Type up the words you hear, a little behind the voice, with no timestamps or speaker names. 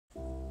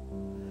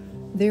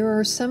There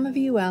are some of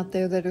you out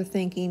there that are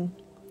thinking,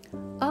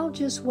 I'll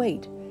just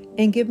wait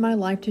and give my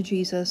life to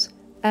Jesus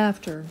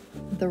after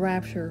the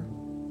rapture,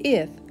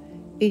 if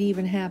it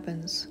even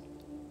happens.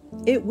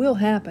 It will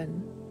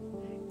happen.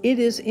 It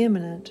is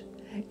imminent,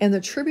 and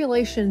the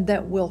tribulation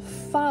that will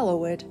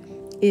follow it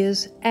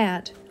is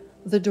at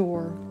the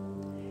door.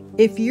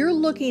 If you're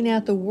looking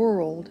at the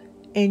world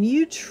and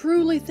you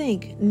truly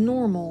think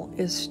normal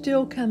is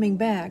still coming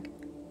back,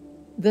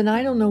 then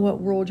I don't know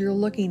what world you're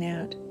looking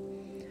at.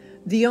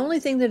 The only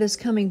thing that is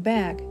coming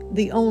back,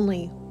 the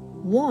only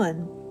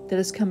one that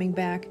is coming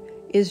back,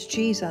 is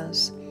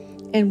Jesus.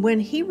 And when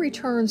he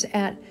returns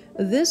at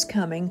this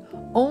coming,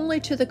 only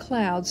to the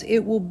clouds, it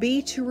will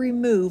be to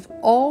remove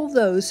all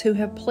those who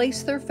have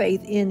placed their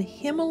faith in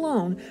him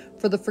alone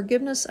for the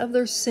forgiveness of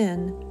their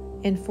sin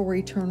and for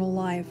eternal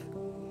life.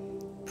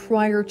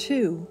 Prior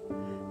to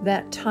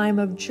that time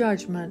of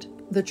judgment,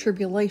 the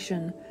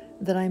tribulation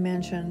that I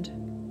mentioned.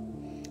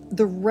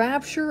 The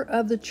rapture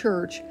of the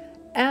church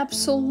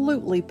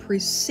absolutely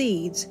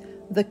precedes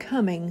the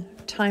coming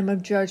time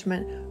of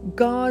judgment,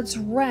 God's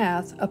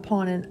wrath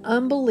upon an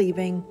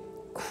unbelieving,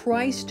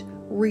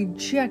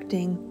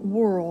 Christ-rejecting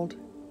world.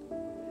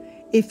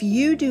 If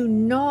you do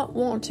not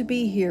want to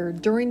be here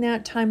during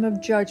that time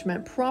of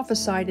judgment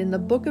prophesied in the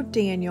book of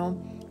Daniel,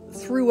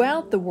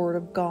 throughout the Word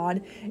of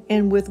God,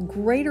 and with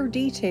greater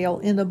detail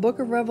in the book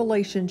of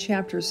Revelation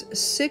chapters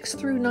 6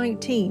 through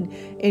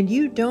 19, and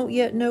you don't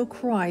yet know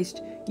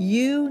Christ,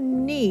 you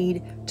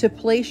need to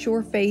place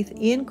your faith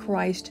in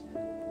Christ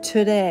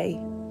today.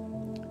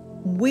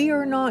 We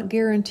are not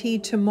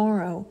guaranteed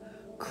tomorrow.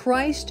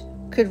 Christ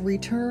could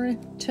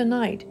return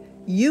tonight.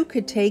 You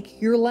could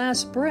take your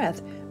last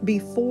breath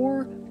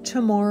before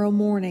tomorrow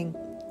morning.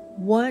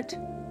 What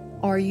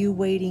are you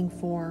waiting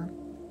for?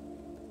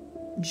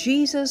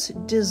 Jesus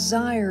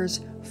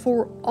desires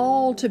for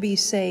all to be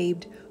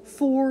saved,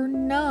 for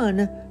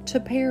none to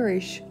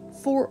perish,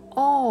 for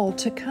all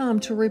to come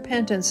to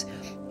repentance.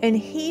 And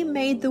he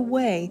made the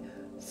way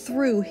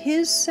through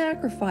his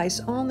sacrifice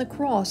on the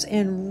cross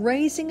and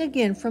raising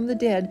again from the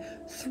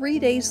dead 3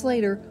 days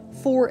later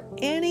for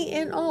any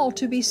and all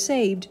to be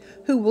saved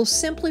who will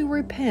simply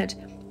repent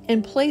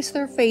and place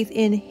their faith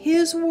in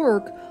his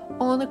work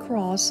on the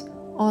cross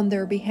on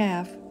their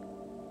behalf.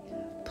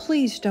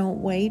 Please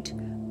don't wait.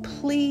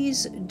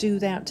 Please do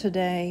that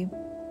today.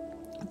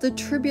 The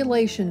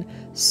tribulation,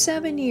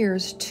 7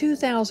 years,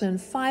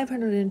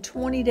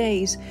 2,520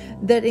 days,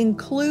 that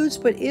includes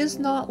but is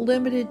not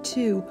limited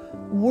to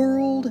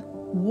world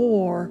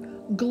war,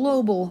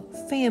 global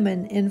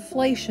famine,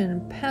 inflation,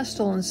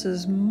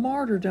 pestilences,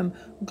 martyrdom,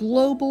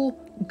 global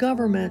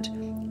government,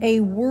 a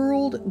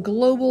world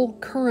global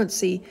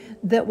currency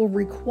that will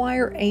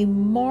require a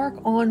mark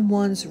on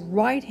one's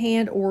right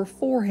hand or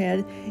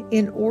forehead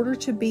in order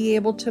to be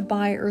able to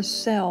buy or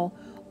sell,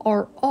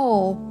 are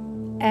all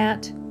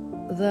at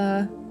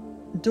the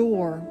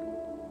door.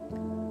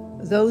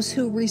 Those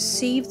who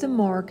receive the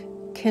mark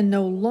can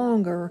no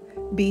longer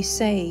be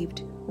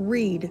saved.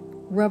 Read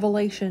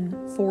Revelation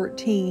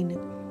 14.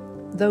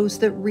 Those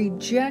that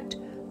reject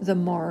the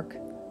mark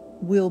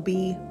will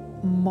be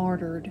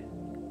martyred.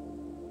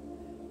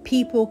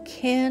 People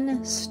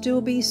can still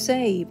be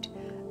saved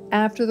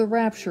after the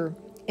rapture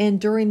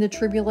and during the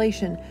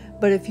tribulation,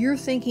 but if you're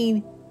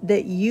thinking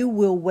that you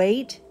will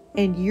wait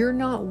and you're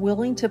not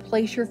willing to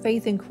place your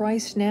faith in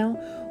Christ now,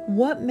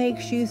 what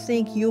makes you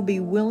think you'll be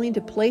willing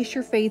to place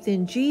your faith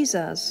in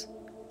Jesus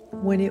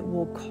when it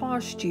will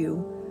cost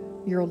you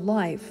your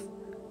life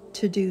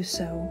to do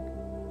so?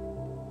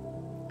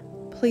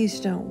 Please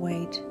don't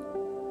wait.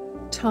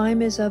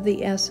 Time is of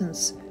the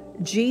essence.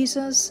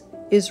 Jesus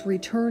is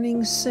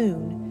returning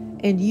soon,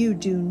 and you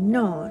do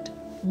not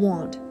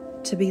want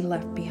to be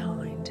left behind.